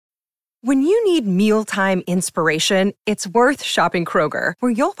When you need mealtime inspiration, it's worth shopping Kroger,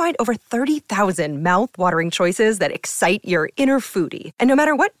 where you'll find over 30,000 mouth-watering choices that excite your inner foodie. And no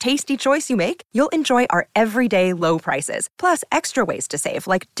matter what tasty choice you make, you'll enjoy our everyday low prices, plus extra ways to save,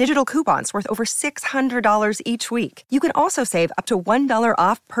 like digital coupons worth over $600 each week. You can also save up to $1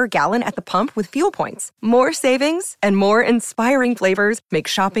 off per gallon at the pump with fuel points. More savings and more inspiring flavors make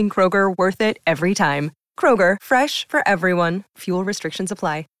shopping Kroger worth it every time. Kroger, fresh for everyone. Fuel restrictions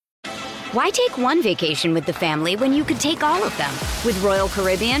apply. Why take one vacation with the family when you could take all of them? With Royal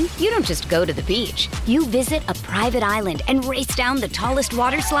Caribbean, you don't just go to the beach. You visit a private island and race down the tallest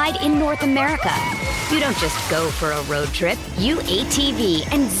water slide in North America. You don't just go for a road trip. You ATV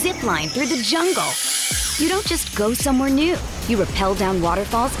and zip line through the jungle. You don't just go somewhere new. You rappel down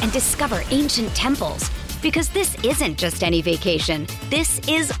waterfalls and discover ancient temples. Because this isn't just any vacation. This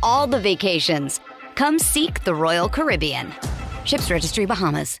is all the vacations. Come seek the Royal Caribbean. Ships Registry,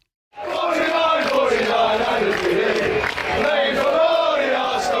 Bahamas.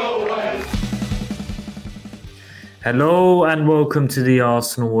 Hello and welcome to the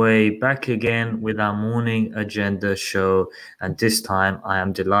Arsenal Way, back again with our morning agenda show, and this time I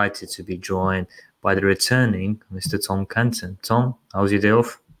am delighted to be joined by the returning Mr. Tom Canton. Tom, how was your day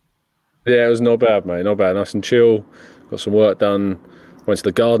off? Yeah, it was not bad, mate, not bad. Nice and chill, got some work done, went to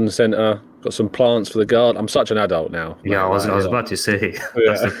the garden centre, got some plants for the garden. I'm such an adult now. Yeah, I was about to say,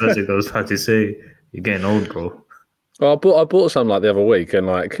 that's the first thing I was about to say. You're getting old, bro. Well, I bought some like the other week and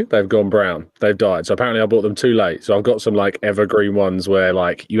like they've gone brown. They've died. So apparently I bought them too late. So I've got some like evergreen ones where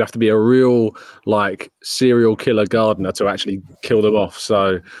like you have to be a real like serial killer gardener to actually kill them off.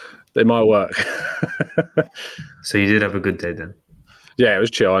 So they might work. So you did have a good day then? Yeah, it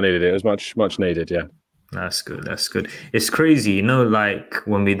was chill. I needed it. It was much needed, yeah. That's good. It's crazy, you know, like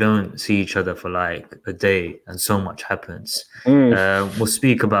when we don't see each other for like a day and so much happens. We'll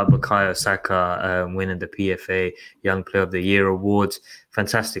speak about Bukayo Saka winning the PFA Young Player of the Year award.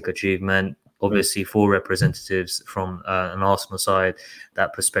 Fantastic achievement. Obviously, 4 representatives from an Arsenal side.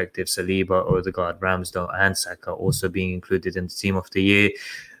 That perspective, Saliba, Odegaard, Ramsdale and Saka also being included in the Team of the Year.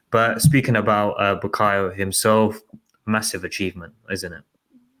 But speaking about Bukayo himself, massive achievement, isn't it?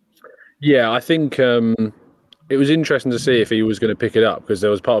 Yeah, I think it was interesting to see if he was going to pick it up, because there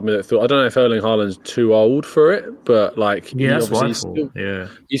was part of me that thought, I don't know if Erling Haaland's too old for it, but like, yeah,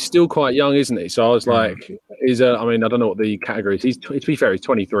 he's still quite young, isn't he? So I was like, I mean, I don't know what the category is. To be fair, he's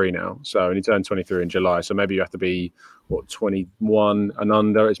 23 now, and he turned 23 in July. So maybe you have to be 21 and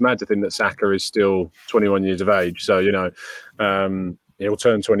under. It's mad to think that Saka is still 21 years of age. So he'll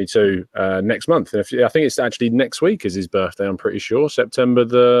turn 22 next month. I think it's actually next week is his birthday, I'm pretty sure. September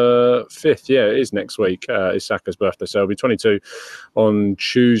the 5th. Yeah, it is next week is Saka's birthday. So he'll be 22 on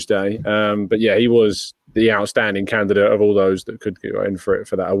Tuesday. But yeah, he was the outstanding candidate of all those that could go in for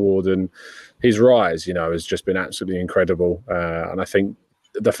that award. And his rise, has just been absolutely incredible. And I think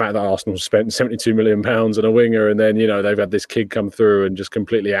the fact that Arsenal spent £72 million on a winger, and then, they've had this kid come through and just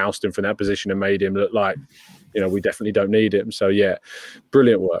completely oust him from that position and made him look like, we definitely don't need him. So, yeah,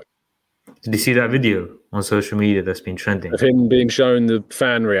 brilliant work. Did you see that video on social media that's been trending? Of him being shown the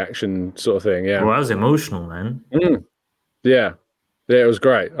fan reaction sort of thing, yeah. Well, that was emotional, man. Yeah, it was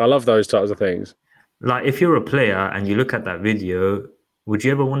great. I love those types of things. Like, if you're a player and you look at that video, would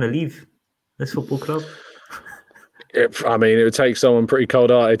you ever want to leave this football club? It would take someone pretty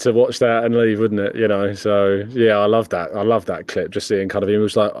cold-hearted to watch that and leave, wouldn't it? So yeah, I love that. I love that clip. Just seeing kind of him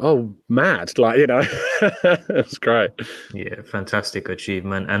was like, oh, mad, it's great. Yeah, fantastic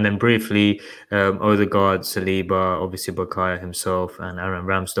achievement. And then briefly, Odegaard, Saliba, obviously Bukayo himself, and Aaron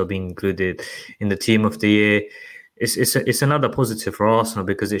Ramsdale being included in the Team of the Year. It's another positive for Arsenal,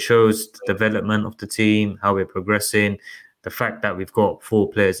 because it shows the development of the team, how we're progressing. The fact that we've got 4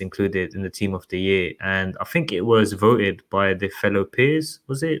 players included in the Team of the Year, and I think it was voted by the fellow peers.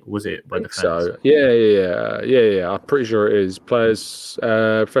 Was it by the fans? So yeah. I'm pretty sure it is. Players,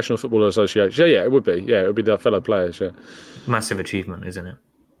 Professional Football Association. Yeah, it would be. Yeah, it would be the fellow players. Yeah, massive achievement, isn't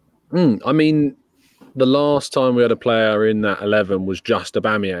it? I mean, the last time we had a player in that 11 was just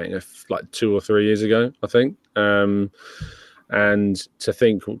Aubameyang, like 2 or 3 years ago, I think. And to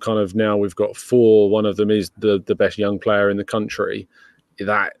think kind of now we've got 4, one of them is the best young player in the country,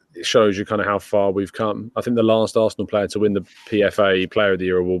 that shows you kind of how far we've come. I think the last Arsenal player to win the PFA Player of the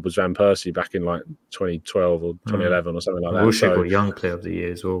Year award was Van Persie back in like 2012 or 2011 or something like that. Also got Young Player of the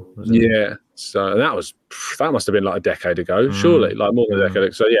Year as well. Yeah. So that must have been like a decade ago, surely, like more than a decade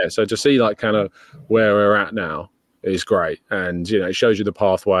ago. So yeah, so to see like kind of where we're at now is great. And, it shows you the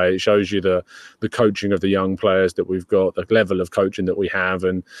pathway. It shows you the coaching of the young players that we've got, the level of coaching that we have,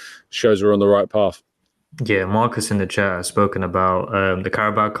 and shows we're on the right path. Yeah, Marcus in the chat has spoken about the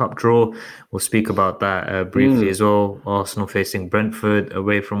Carabao Cup draw. We'll speak about that briefly as well. Arsenal facing Brentford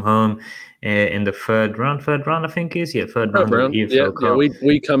away from home in the third round, I think is. Yeah, third Third round of the round. Yeah, EFL yeah. Cup.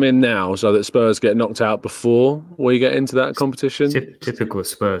 We come in now so that Spurs get knocked out before we get into that competition. Typical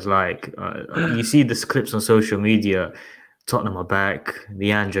Spurs. Like you see the clips on social media. Tottenham are back.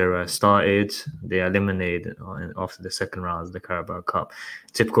 The Angera started. They eliminated after the second round of the Carabao Cup.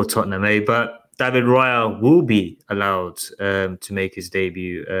 Typical Tottenham, eh? But David Raya will be allowed to make his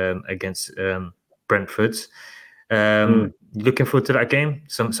debut against Brentford. Looking forward to that game.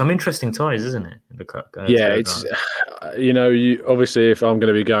 Some interesting ties, isn't it? In the Yeah, third it's round. you obviously if I'm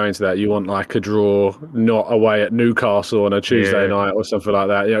going to be going to that, you want like a draw, not away at Newcastle on a Tuesday Yeah, night or something like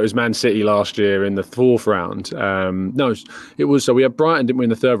that. It was Man City last year in the fourth round. No, it was so we had Brighton, didn't we, in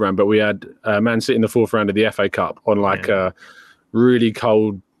the third round, but we had Man City in the fourth round of the FA Cup on like yeah. a really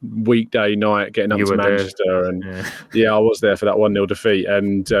cold weekday night, getting up You to were there. Manchester, and Yeah. I was there for that 1-0 defeat,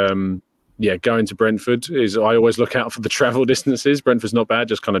 and yeah, going to Brentford is I always look out for the travel distances. Brentford's not bad,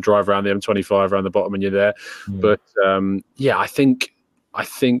 just kind of drive around the M25 around the bottom and you're there. But yeah, I think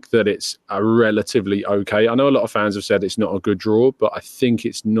that it's a relatively okay. I know a lot of fans have said it's not a good draw, but I think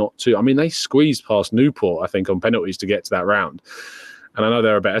it's not too. I mean, they squeezed past Newport, I think, on penalties to get to that round. And I know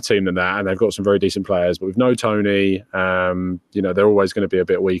they're a better team than that, and they've got some very decent players. But with no Tony, they're always going to be a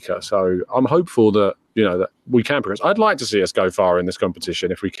bit weaker. So I'm hopeful that that we can progress. I'd like to see us go far in this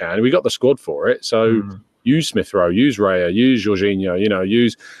competition if we can. We got the squad for it. So use Smith Rowe, use Raya, use Jorginho.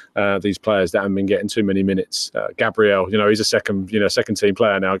 Use these players that haven't been getting too many minutes. Gabriel, he's a second team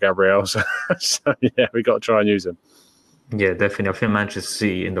player now. Gabriel, so yeah, we got to try and use him. Yeah, definitely. I think Manchester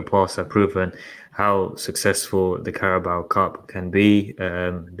City in the past have proven how successful the Carabao Cup can be.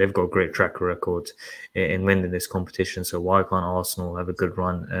 They've got a great track record in winning this competition. So why can't Arsenal have a good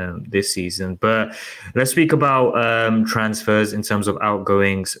run this season? But let's speak about transfers in terms of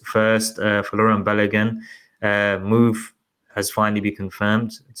outgoings. First, Folarin Balogun move has finally been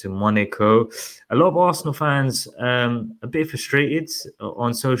confirmed to Monaco. A lot of Arsenal fans a bit frustrated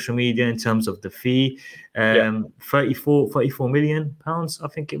on social media in terms of the fee. 34 million pounds, I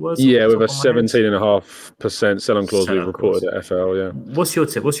think it was. Yeah, with a 17.5% sell-on clause we've reported at FL. Yeah. What's your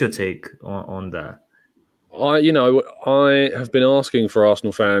take on that? I have been asking for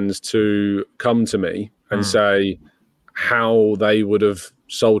Arsenal fans to come to me and say how they would have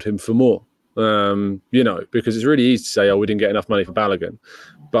sold him for more. Because it's really easy to say, we didn't get enough money for Balogun,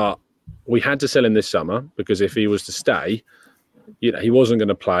 but we had to sell him this summer because if he was to stay, he wasn't going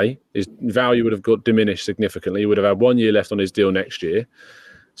to play. His value would have got diminished significantly. He would have had 1 year left on his deal next year.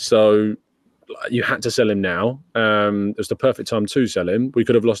 So you had to sell him now. It was the perfect time to sell him. We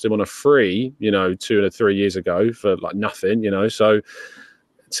could have lost him on a free, 2 or 3 years ago for like nothing, So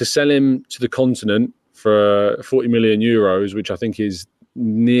to sell him to the continent for 40 million euros, which I think is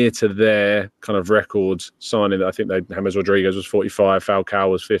near to their kind of record signing. I think James Rodriguez was 45,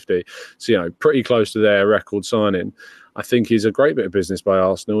 Falcao was 50. So, pretty close to their record signing. I think is a great bit of business by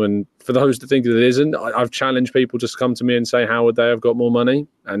Arsenal. And for those that think that it isn't, I've challenged people to come to me and say, how would they have got more money?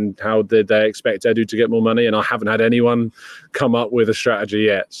 And how did they expect Edu to get more money? And I haven't had anyone come up with a strategy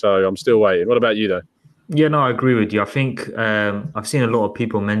yet. So I'm still waiting. What about you, though? Yeah, no, I agree with you. I think I've seen a lot of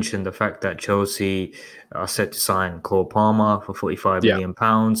people mention the fact that Chelsea are set to sign Cole Palmer for £45 million,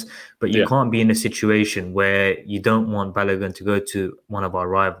 but you can't be in a situation where you don't want Balogun to go to one of our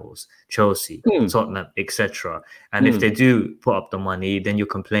rivals, Chelsea, Tottenham, etc. And if they do put up the money, then you're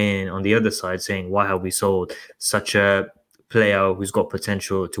complaining on the other side saying, why have we sold such a player who's got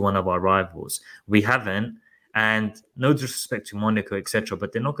potential to one of our rivals? We haven't, and no disrespect to Monaco, etc.,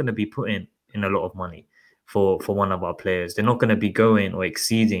 but they're not going to be putting in a lot of money for one of our players. They're not going to be going or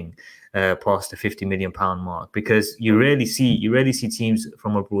exceeding past the £50 million mark, because you rarely see teams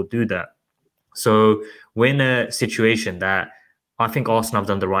from abroad do that. So we're in a situation that I think Arsenal have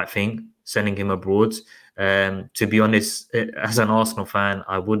done the right thing, sending him abroad. To be honest, as an Arsenal fan,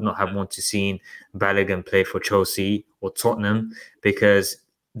 I would not have wanted to see Balogun play for Chelsea or Tottenham, because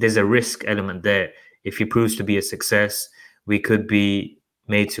there's a risk element there. If he proves to be a success, we could be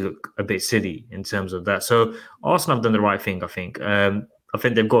made to look a bit silly in terms of that. So Arsenal have done the right thing, I think. I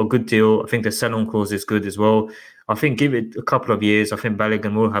think they've got a good deal. I think the sell-on clause is good as well. I think give it a couple of years, I think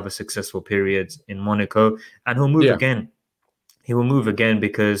Balogun will have a successful period in Monaco, and he'll move again. He will move again,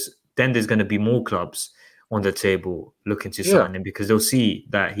 because then there's going to be more clubs on the table looking to sign him, because they'll see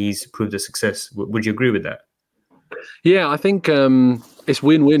that he's proved a success. Would you agree with that? Yeah, I think it's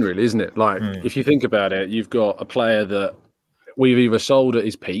win-win, really, isn't it? Like, if you think about it, you've got a player that we've either sold at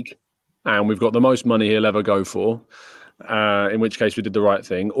his peak and we've got the most money he'll ever go for, in which case we did the right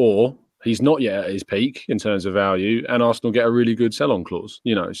thing, or he's not yet at his peak in terms of value, and Arsenal get a really good sell-on clause.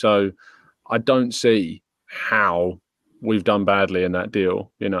 So I don't see how we've done badly in that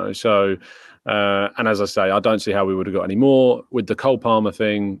deal. So and as I say, I don't see how we would have got any more with the Cole Palmer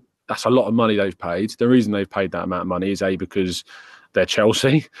thing. That's a lot of money they've paid. The reason they've paid that amount of money is A, because they're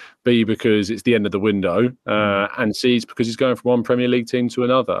Chelsea, B, because it's the end of the window, and C, it's because he's going from one Premier League team to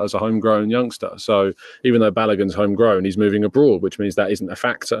another as a homegrown youngster. So even though Balogun's homegrown, he's moving abroad, which means that isn't a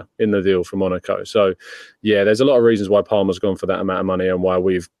factor in the deal for Monaco. So, yeah, there's a lot of reasons why Palmer's gone for that amount of money and why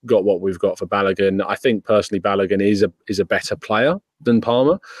we've got what we've got for Balogun. I think personally Balogun is a better player than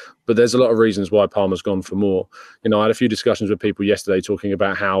Palmer, but there's a lot of reasons why Palmer's gone for more. I had a few discussions with people yesterday talking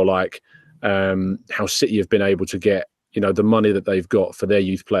about how City have been able to get the money that they've got for their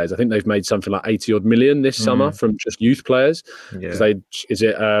youth players. I think they've made something like 80 odd million this summer from just youth players. Yeah.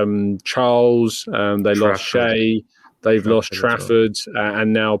 Charles, they lost Shea, they've lost Trafford,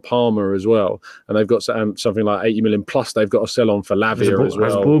 and now Palmer as well. And they've got something like 80 million plus they've got to sell on for Lavia as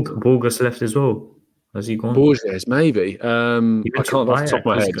well. Has Borges left as well? Has he gone? Borges, maybe. I can't off the top of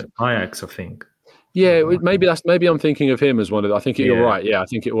my head. Ajax, I think. Yeah, maybe I'm thinking of him as one of the. I think you're right. Yeah, I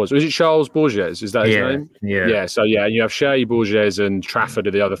think it was. Was it Charles Borges? Is that his name? Yeah. Yeah. So you have Shea, Borges, and Trafford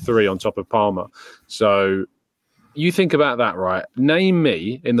are the other three on top of Palmer. So you think about that, right? Name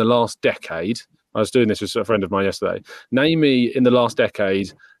me in the last decade. I was doing this with a friend of mine yesterday. Name me in the last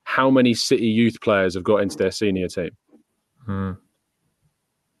decade how many City youth players have got into their senior team. There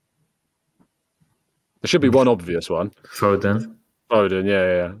should be one obvious one. Foden,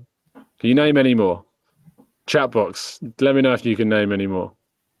 yeah. Can you name any more? Chat box, let me know if you can name any more.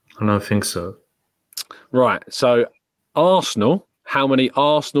 I don't think so. Right, so Arsenal, how many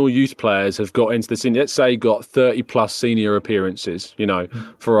Arsenal youth players have got into the senior? Let's say got 30 plus senior appearances,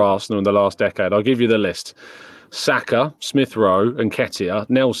 for Arsenal in the last decade. I'll give you the list. Saka, Smith Rowe, Nketiah,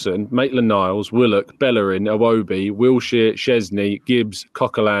 Nelson, Maitland-Niles, Willock, Bellerin, Iwobi, Wilshere, Chesney, Gibbs,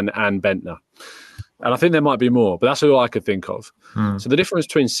 Coquelin and Bentner. And I think there might be more, but that's who I could think of. So the difference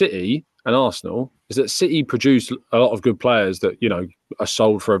between City and Arsenal is that City produce a lot of good players that, are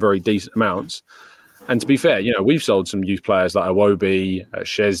sold for a very decent amounts. And to be fair, we've sold some youth players like Iwobi,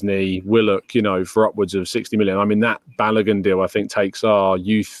 Chesney, Willock, for upwards of 60 million. I mean, that Balogun deal, I think, takes our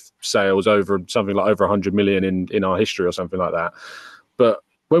youth sales over something like over 100 million in our history or something like that. But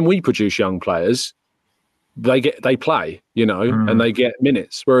when we produce young players, they play, and they get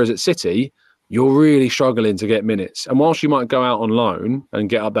minutes. Whereas at City, you're really struggling to get minutes. And whilst you might go out on loan and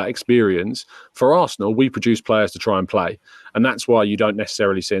get up that experience, for Arsenal, we produce players to try and play. And that's why you don't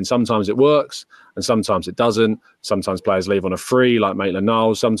necessarily see. And sometimes it works and sometimes it doesn't. Sometimes players leave on a free like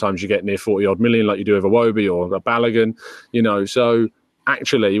Maitland-Niles. Sometimes you get near 40 odd million like you do with Iwobi or a Balogun, So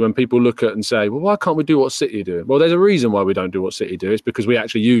actually, when people look at and say, well, why can't we do what City do? Well, there's a reason why we don't do what City do. It's because we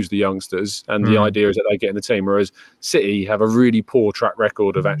actually use the youngsters and the idea is that they get in the team. Whereas City have a really poor track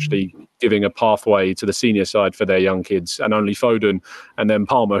record of actually giving a pathway to the senior side for their young kids. And only Foden and then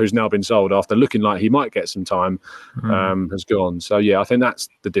Palmer, who's now been sold after looking like he might get some time, has gone. So, yeah, I think that's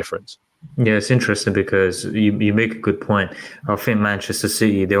the difference. Yeah, it's interesting because you make a good point. I think Manchester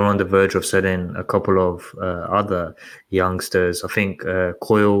City, they're on the verge of selling a couple of other youngsters. I think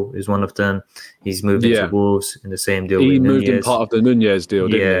Coyle is one of them. He's moved into Wolves in the same deal. He moved in part of the Nunez deal,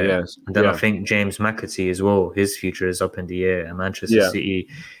 didn't he? Yes. And then I think James McAtee as well. His future is up in the air. And Manchester City,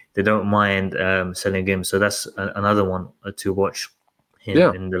 they don't mind selling him. So that's another one to watch.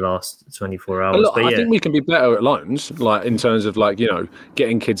 In the last 24 hours. Look, I think we can be better at loans, like in terms of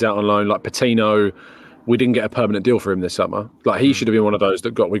getting kids out on loan. Like Patino, we didn't get a permanent deal for him this summer. Like he should have been one of those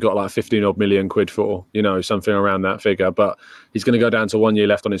that we got like 15 odd million quid for, something around that figure. But he's going to go down to 1 year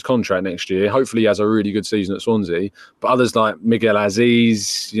left on his contract next year. Hopefully he has a really good season at Swansea. But others like Miguel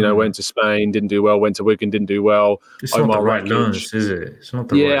Aziz, went to Spain, didn't do well, went to Wigan, didn't do well. It's Omar not the right loans, is it? It's not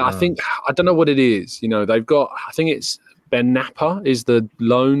the right loans. I don't know what it is. They've got, I think it's Ben Napper is the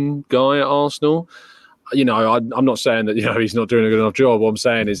loan guy at Arsenal. I'm not saying that, he's not doing a good enough job. What I'm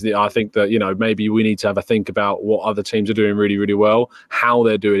saying is that I think that, maybe we need to have a think about what other teams are doing really, really well, how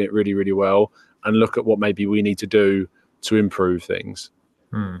they're doing it really, really well, and look at what maybe we need to do to improve things.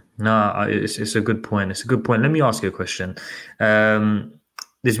 No, it's a good point. It's a good point. Let me ask you a question.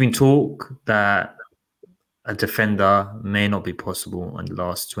 There's been talk that a defender may not be possible in the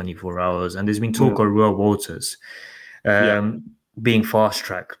last 24 hours. And there's been talk of Roy Walters being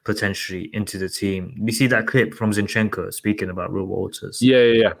fast-tracked potentially into the team. You see that clip from Zinchenko speaking about Roy Walters.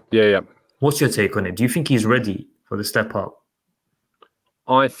 Yeah. What's your take on it? Do you think he's ready for the step up?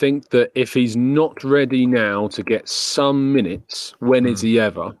 I think that if he's not ready now to get some minutes, when is he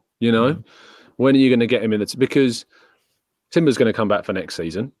ever? When are you going to get him in? Because Timber's going to come back for next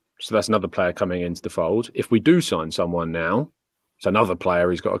season. So that's another player coming into the fold. If we do sign someone now, it's another player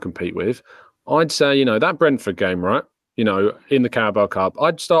he's got to compete with. I'd say, that Brentford game, right? In the Carabao Cup,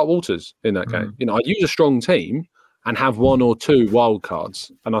 I'd start Walters in that game. I'd use a strong team and have one or two wild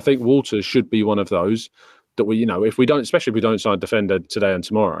cards. And I think Walters should be one of those that we, if we don't, especially if we don't sign a defender today and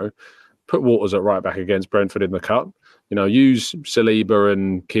tomorrow, put Walters at right back against Brentford in the Cup. Use Saliba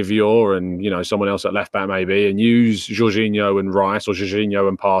and Kivior and, someone else at left back maybe, and use Jorginho and Rice or Jorginho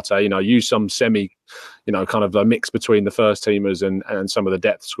and Partey, use some semi, kind of a mix between the first teamers and some of the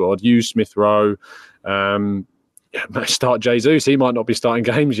depth squad. Use Smith Rowe, start Jesus. He might not be starting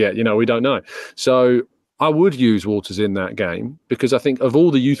games yet, we don't know. So I would use Walters in that game because I think of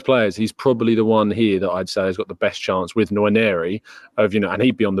all the youth players, he's probably the one here that I'd say has got the best chance with Nwaneri of, and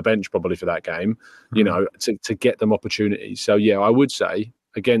he'd be on the bench probably for that game, to get them opportunities. So, yeah, I would say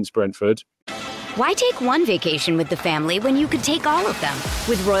against Brentford. Why take one vacation with the family when you could take all of them?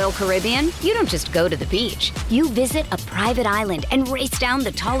 With Royal Caribbean, you don't just go to the beach. You visit a private island and race down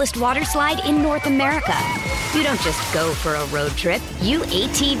the tallest water slide in North America. You don't just go for a road trip. You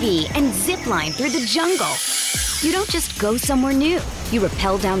ATV and zip line through the jungle. You don't just go somewhere new. You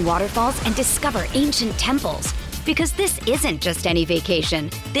rappel down waterfalls and discover ancient temples. Because this isn't just any vacation.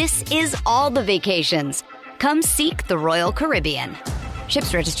 This is all the vacations. Come seek the Royal Caribbean.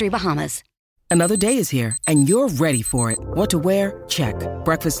 Ships Registry, Bahamas. Another day is here, and you're ready for it. What to wear? Check.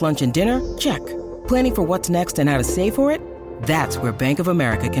 Breakfast, lunch, and dinner? Check. Planning for what's next and how to save for it? That's where Bank of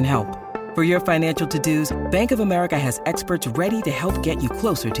America can help. For your financial to-dos, Bank of America has experts ready to help get you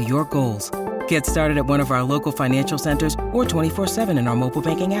closer to your goals. Get started at one of our local financial centers or 24/7 in our mobile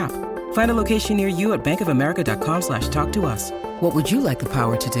banking app. Find a location near you at bankofamerica.com/talktous. What would you like the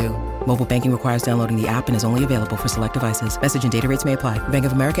power to do? Mobile banking requires downloading the app and is only available for select devices. Message and data rates may apply. Bank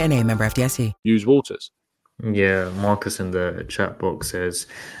of America NA, member FDIC. Use Walters. Yeah, Marcus in the chat box says,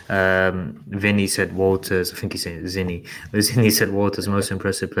 Vinny said Walters, I think he's saying Zinni. Zinni said Walters, most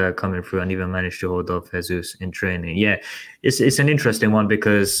impressive player coming through and even managed to hold off Jesus in training. Yeah, it's an interesting one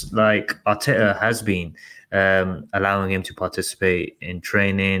because like Arteta has been allowing him to participate in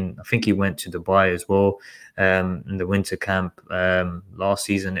training. I think he went to Dubai as well in the winter camp last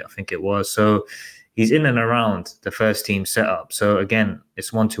season, I think it was. So he's in and around the first team setup. So again,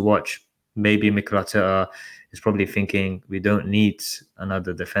 it's one to watch. Maybe Mikel Arteta is probably thinking we don't need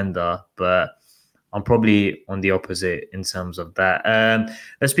another defender, but I'm probably on the opposite in terms of that.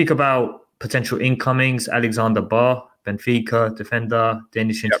 Let's speak about potential incomings. Alexander Barr, Benfica defender,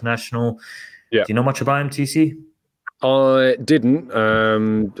 Danish international. Do you know much about him, TC? I didn't.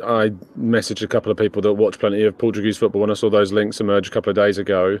 I messaged a couple of people that watch plenty of Portuguese football when I saw those links emerge a couple of days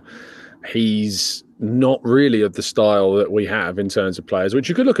ago. He's not really of the style that we have in terms of players, which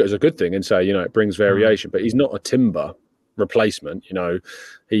you could look at as a good thing and say, it brings variation, but he's not a Timber replacement.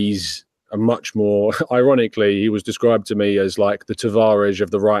 He's a much more, ironically, he was described to me as like the Tavares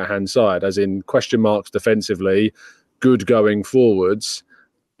of the right-hand side, as in question marks defensively, good going forwards,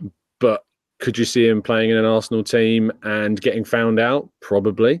 but could you see him playing in an Arsenal team and getting found out?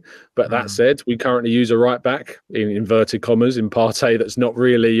 Probably. But that said, we currently use a right back, in inverted commas, in Partey that's not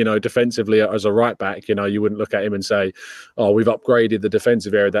really, defensively as a right back. You wouldn't look at him and say, oh, we've upgraded the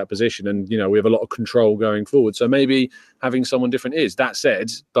defensive area of that position and, we have a lot of control going forward. So maybe having someone different is. That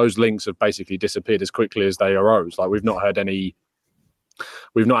said, those links have basically disappeared as quickly as they arose. Like we've not had any.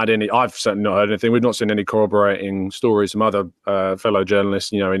 I've certainly not heard anything. We've not seen any corroborating stories from other fellow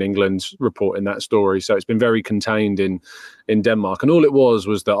journalists, in England reporting that story. So it's been very contained in Denmark. And all it was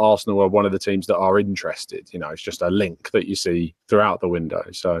that Arsenal are one of the teams that are interested. It's just a link that you see throughout the window.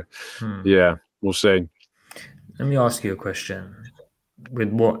 So, yeah, we'll see. Let me ask you a question.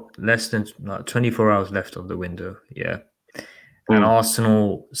 With less than 24 hours left of the window, and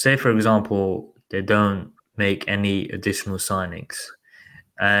Arsenal, say, for example, they don't make any additional signings.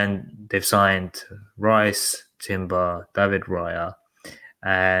 And they've signed Rice, Timber, David Raya,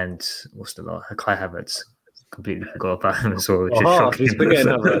 and what's the last? Kai Havertz. Completely forgot about him as well.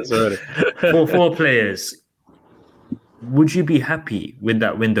 Four players. Would you be happy with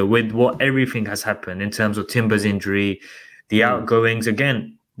that window, with what everything has happened in terms of Timber's injury, the outgoings?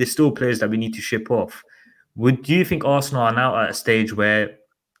 Again, there's still players that we need to ship off. Do you think Arsenal are now at a stage where,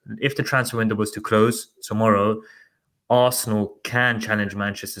 if the transfer window was to close tomorrow, Arsenal can challenge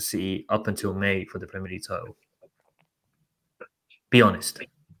Manchester City up until May for the Premier League title? Be honest.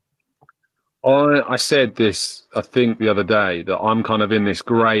 I said this, I think, the other day, that I'm kind of in this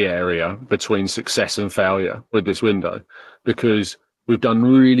grey area between success and failure with this window, because we've done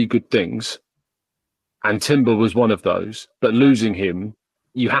really good things, and Timber was one of those. But losing him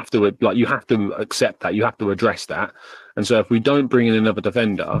you have to accept that. You have to address that. And so if we don't bring in another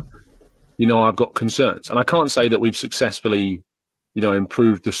defender, I've got concerns. And I can't say that we've successfully,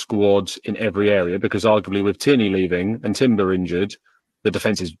 improved the squad in every area, because arguably with Tierney leaving and Timber injured, the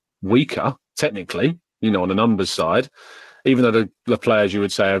defence is weaker, technically, on the numbers side, even though the players you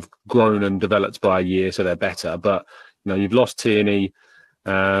would say have grown and developed by a year, so they're better. But, you've lost Tierney.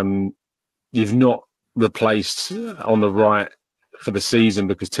 You've not replaced on the right for the season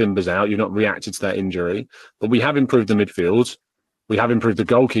because Timber's out. You've not reacted to that injury. But we have improved the midfield. We have improved the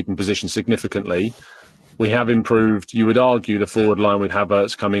goalkeeping position significantly. We have improved, you would argue, the forward line with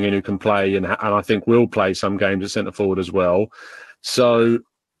Havertz coming in who can play and I think will play some games at centre forward as well. So,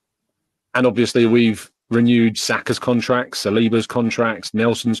 and obviously we've renewed Saka's contract, Saliba's contract,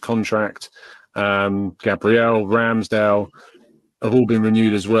 Nelson's contract, Gabriel, Ramsdale have all been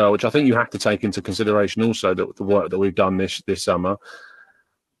renewed as well, which I think you have to take into consideration also, that the work that we've done this summer.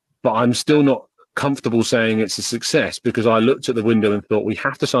 But I'm still not comfortable saying it's a success, because I looked at the window and thought we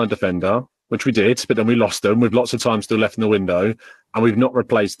have to sign a defender, which we did, but then we lost them with lots of time still left in the window, and we've not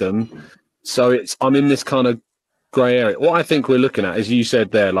replaced them. So I'm in this kind of grey area. What I think we're looking at is, you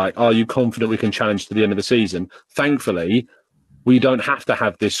said there, like, are you confident we can challenge to the end of the season? Thankfully, we don't have to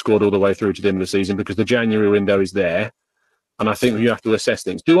have this squad all the way through to the end of the season, because the January window is there. And I think you have to assess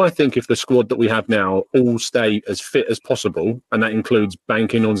things. Do I think if the squad that we have now all stay as fit as possible, and that includes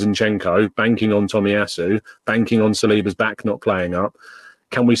banking on Zinchenko, banking on Tomiyasu, banking on Saliba's back not playing up,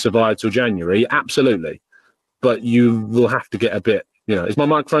 can we survive till January? Absolutely. But you will have to get a bit, is my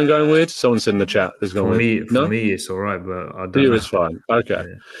microphone going weird? Someone said in the chat it's going weird. For me, it's all right, but I don't know. It's fine. Okay.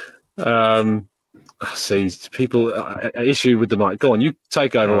 Yeah. See, people, issue with the mic. Go on, you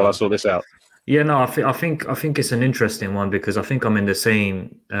take over while I sort this out. Yeah, no, I think it's an interesting one, because I think I'm in the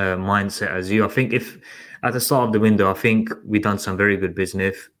same mindset as you. I think if at the start of the window, I think we've done some very good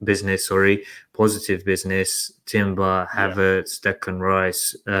positive business. Timber, Havertz, Declan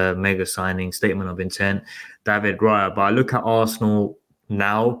Rice, mega signing, statement of intent, David Raya. But I look at Arsenal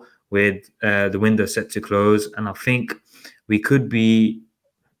now with the window set to close, and I think we could be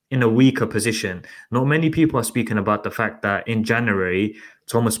in a weaker position. Not many people are speaking about the fact that in January,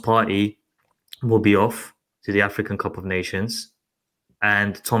 Thomas Partey will be off to the African Cup of Nations,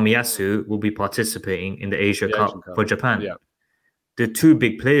 and Tomiyasu will be participating in the Asia Cup for Japan. Yeah. The two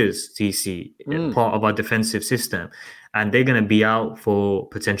big players, TC, part of our defensive system, and they're going to be out for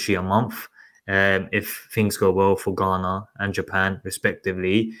potentially a month if things go well for Ghana and Japan,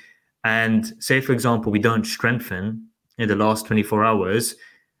 respectively. And say, for example, we don't strengthen in the last 24 hours,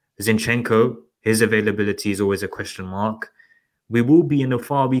 Zinchenko, his availability is always a question mark. We will be in a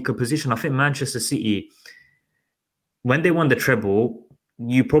far weaker position. I think Manchester City, when they won the treble,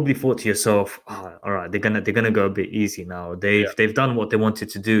 you probably thought to yourself, all right, they're gonna go a bit easy now. They've done what they wanted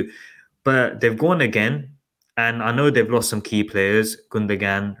to do, but they've gone again. And I know they've lost some key players,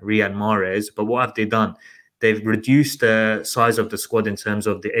 Gundogan, Riyad Mahrez, but what have they done? They've reduced the size of the squad in terms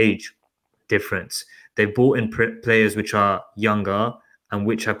of the age difference. They've brought in players which are younger and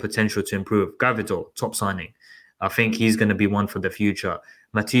which have potential to improve. Gavidor, top signing. I think he's going to be one for the future.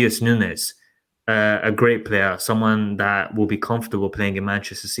 Matheus Nunes, a great player, someone that will be comfortable playing in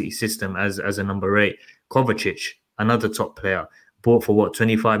Manchester City system as a number 8. Kovacic, another top player, bought for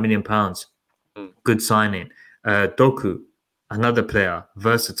 £25 million. Good signing. Doku, another player,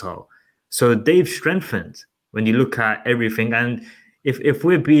 versatile. So they've strengthened when you look at everything. And if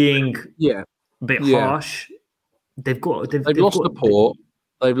we're being a bit harsh, they've lost Laporte,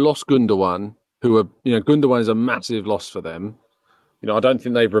 they've lost Gundogan. Gundogan is a massive loss for them. I don't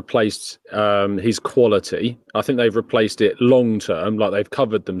think they've replaced his quality. I think they've replaced it long term, like they've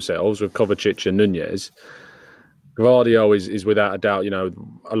covered themselves with Kovacic and Nunez. Gvardiol is without a doubt,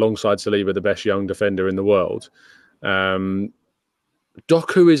 alongside Saliba, the best young defender in the world. Doku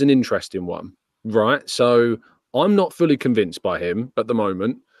is an interesting one, right? So I'm not fully convinced by him at the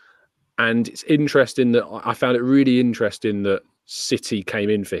moment. And it's interesting that I found it really interesting that City came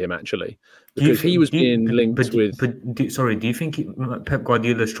in for him, actually, because he was being linked with. Do you think Pep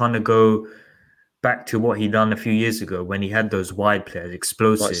Guardiola is trying to go back to what he done a few years ago when he had those wide players,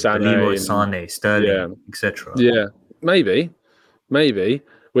 explosive, like Leroy Sané, Sterling, etc.? Yeah, maybe.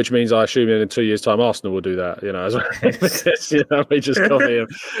 Which means I assume in 2 years' time Arsenal will do that. As well. We just copy him.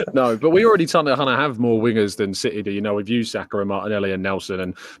 No, but we already kind of have more wingers than City do. We've used Saka and Martinelli and Nelson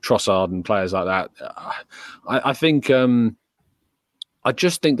and Trossard and players like that. I think. I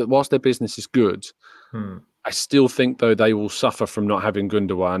just think that whilst their business is good, I still think, though, they will suffer from not having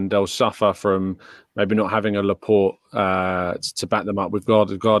Gundogan. They'll suffer from maybe not having a Laporte to back them up, with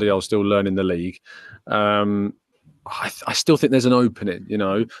Guardiola still learning the league. I still think there's an opening.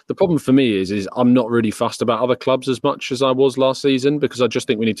 The problem for me is I'm not really fussed about other clubs as much as I was last season, because I just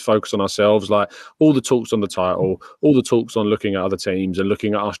think we need to focus on ourselves. Like, all the talks on the title, all the talks on looking at other teams and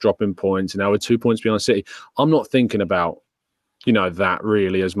looking at us dropping points, and now we're 2 points behind City. I'm not thinking about that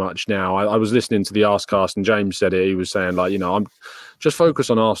really as much now. I was listening to the Arscast and James said it. He was saying, like, I'm just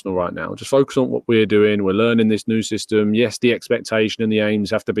focused on Arsenal right now. Just focus on what we're doing. We're learning this new system. Yes, the expectation and the aims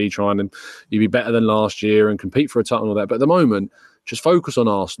have to be trying to be better than last year and compete for a title and all that. But at the moment, just focus on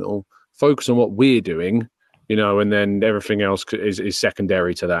Arsenal, focus on what we're doing, and then everything else is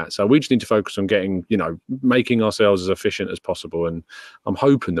secondary to that. So we just need to focus on getting, making ourselves as efficient as possible. And I'm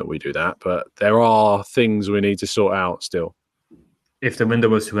hoping that we do that. But there are things we need to sort out still. If the window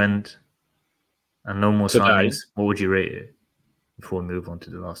was to end and no more Today, signings, what would you rate it before we move on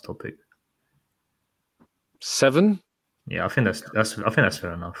to the last topic? 7? Yeah, I think that's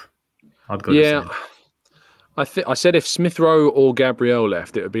fair enough. I'd go. Yeah, I said if Smith Rowe or Gabriel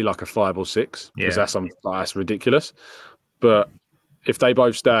left, it would be like a 5 or 6, because that's ridiculous. But if they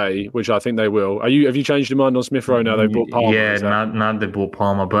both stay, which I think they will, have you changed your mind on Smith Rowe now they bought Palmer? Yeah, now they bought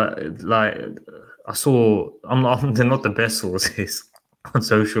Palmer, but like they're not the best sources on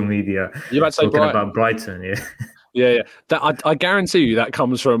social media. You're about to say talking Brighton. about Brighton, yeah. Yeah. I guarantee you that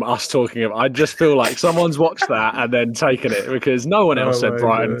comes from us talking about. I just feel like someone's watched that and then taken it, because no one else said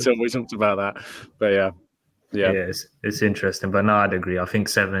Brighton until we talked about that. But yeah, it's interesting. But no, I'd agree. I think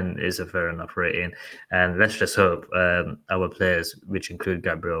 7 is a fair enough rating, and let's just hope our players, which include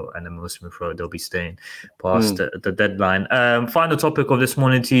Gabriel and the Smith Rowe, they'll be staying past the deadline. Final topic of this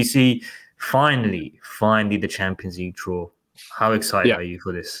morning, TC. Finally, the Champions League draw. How excited are you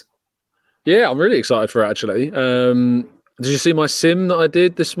for this? Yeah, I'm really excited for it, actually. Did you see my sim that I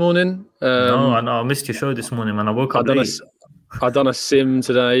did this morning? No, I missed your show this morning, man. I woke up late. I've done a sim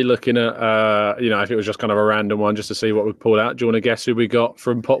today looking at, if it was just kind of a random one just to see what we pulled out. Do you want to guess who we got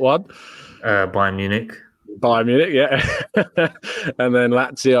from pot 1? Bayern Munich. Bayern Munich, yeah. And then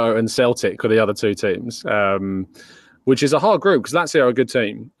Lazio and Celtic were the other 2 teams, which is a hard group because Lazio are a good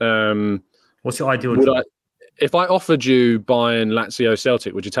team. What's your ideal draw? If I offered you Bayern, Lazio,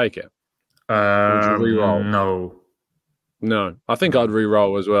 Celtic, would you take it? Would you re-roll? No. I think I'd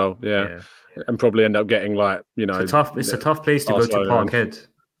re-roll as well, yeah. And probably end up getting It's a tough place to go to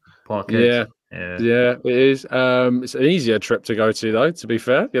Parkhead. Yeah, it is. It's an easier trip to go to, though, to be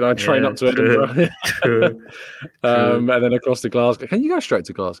fair. Train up to Edinburgh. True. And then across to Glasgow. Can you go straight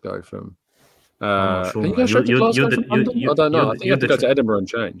to Glasgow from... Sure, can you go straight to Glasgow from London? I don't know. I think you have to go to Edinburgh and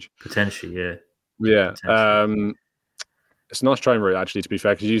change. Potentially, yeah. Yeah. It's a nice train route, actually, to be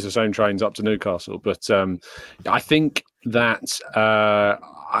fair, because you use the same trains up to Newcastle. But I think that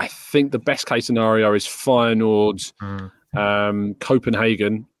the best case scenario is Feyenoord,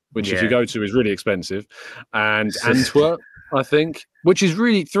 Copenhagen, which if you go to is really expensive, and Antwerp, I think, which is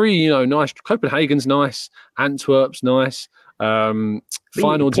really 3, nice. Copenhagen's nice, Antwerp's nice.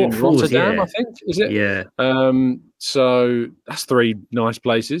 Feyenoord's in Rotterdam, I think, is it? Yeah. So that's 3 nice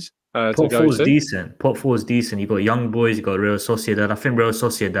places. Pot 4 is decent. Pot 4 is decent. You got Young Boys, you got Real Sociedad. I think Real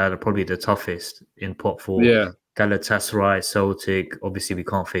Sociedad are probably the toughest in Pot 4. Yeah. Galatasaray, Celtic. Obviously, we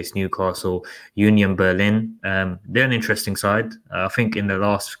can't face Newcastle. Union Berlin. They're an interesting side. I think in the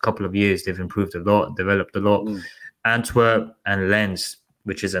last couple of years, they've improved a lot, developed a lot. Antwerp and Lens,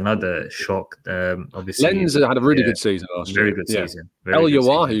 which is another shock. Obviously, Lens had a really good season last year. Very good season. El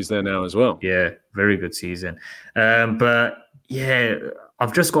Yawahi's there now as well. Yeah, very good season. But yeah,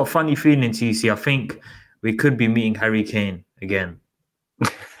 I've just got a funny feeling, TC. I think we could be meeting Harry Kane again.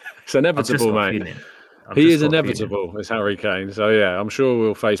 It's inevitable, mate. He is inevitable, it's Harry Kane. So, yeah, I'm sure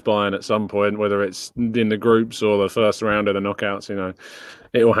we'll face Bayern at some point, whether it's in the groups or the first round of the knockouts,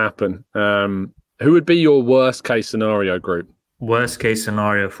 it will happen. Who would be your worst case scenario group? Worst case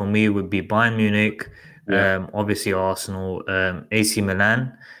scenario for me would be Bayern Munich, obviously Arsenal, AC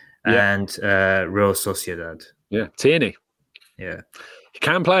Milan, and Real Sociedad. Yeah, Tierney. Yeah. He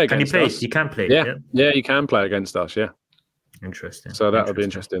can play against us. He can play. Yeah, he can play against us, yeah. Interesting. So that would be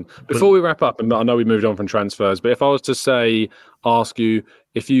interesting. Before we wrap up, and I know we moved on from transfers, but if I was to ask you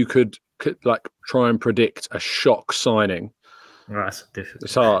if you could try and predict a shock signing. Right, that's difficult.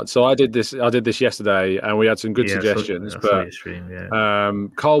 It's hard. So I did this yesterday, and we had some good suggestions. I saw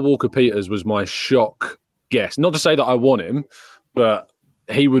Carl Walker-Peters was my shock guess. Not to say that I want him, but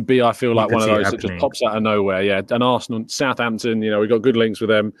he would be, I feel like, one of those that just pops out of nowhere. Yeah, and Arsenal, Southampton, we got good links with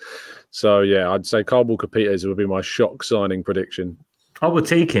them. So, yeah, I'd say Carl Walker-Peters would be my shock signing prediction. I would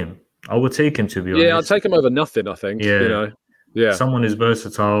take him. To be honest. Yeah, I'd take him over nothing, I think. Yeah. Someone who's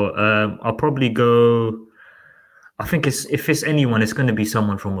versatile. I'll probably go... I think if it's anyone, it's going to be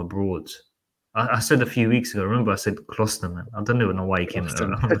someone from abroad. I said a few weeks ago. Remember, I said Klosterman. I don't even know why he came.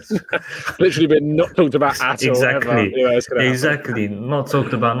 Literally been not talked about at exactly. all. Exactly. Not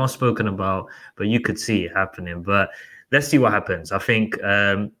talked about, not spoken about, but you could see it happening. But let's see what happens. I think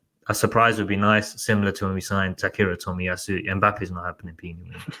a surprise would be nice, similar to when we signed Takehiro Tomiyasu. Mbappe's not happening,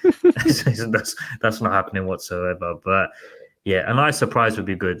 that's not happening whatsoever. But yeah, a nice surprise would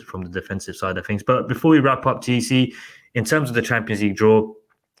be good from the defensive side of things. But before we wrap up, TC, in terms of the Champions League draw,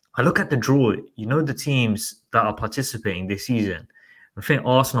 I look at the draw, the teams that are participating this season. I think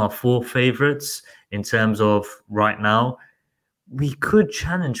Arsenal are 4 favourites in terms of right now. We could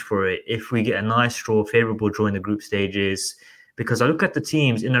challenge for it if we get a nice draw, favourable draw in the group stages. Because I look at the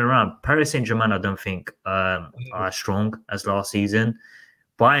teams in and around. Paris Saint-Germain, I don't think are as strong as last season.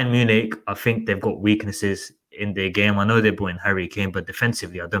 Bayern Munich, I think they've got weaknesses in their game. I know they brought in Harry Kane, but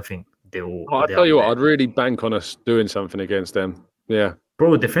defensively, I don't think they're all. I'll tell you what, I'd really bank on us doing something against them. Yeah.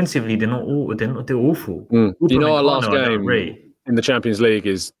 Bro, defensively, they're awful. Our last game in the Champions League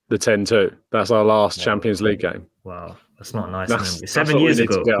is the 10-2. That's our last Champions League game. Wow, that's not nice. That's 7 years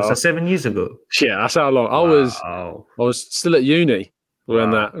ago. Was that 7 years ago? Yeah, that's how long. I was still at uni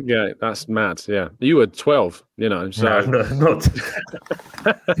when that. Yeah, that's mad. Yeah, you were 12. So no, not.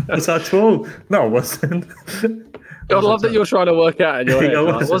 Was I 12? No, I wasn't. I love that you're trying to work out in your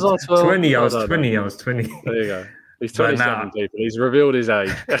head. Was I 12? 20. I was 20. There you go. He's 27, people. He's revealed his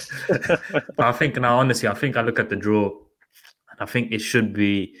age. I think now, honestly, I look at the draw, and I think it should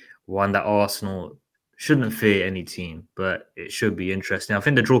be one that Arsenal shouldn't fear any team, but it should be interesting. I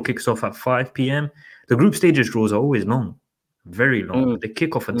think the draw kicks off at 5 p.m. The group stages draws are always long, very long. They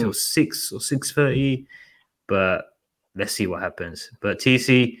kick off until 6 or 6:30, but let's see what happens. But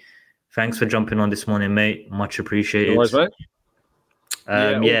TC, thanks for jumping on this morning, mate. Much appreciated. No worries, mate.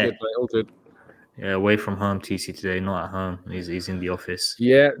 Good, mate. All good. Yeah, away from home, TC today, not at home. He's in the office.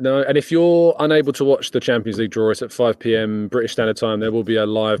 Yeah, no. And if you're unable to watch the Champions League draw, it's at 5 p.m. British Standard Time. There will be a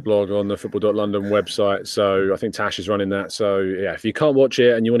live blog on the Football.London website. So I think Tash is running that. So yeah, if you can't watch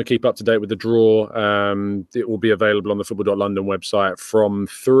it and you want to keep up to date with the draw, it will be available on the Football.London website from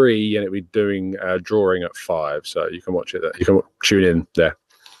 3, and it'll be doing drawing at 5. So you can watch it there. You can tune in there.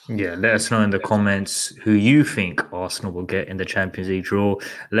 Yeah, let us know in the comments who you think Arsenal will get in the Champions League draw.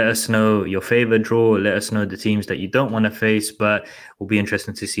 Let us know your favourite draw. Let us know the teams that you don't want to face, but it will be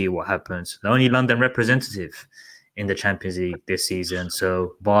interesting to see what happens. The only London representative in the Champions League this season,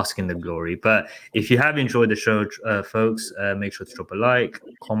 so bask in the glory. But if you have enjoyed the show, folks, make sure to drop a like,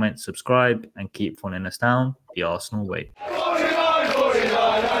 comment, subscribe, and keep following us down the Arsenal way.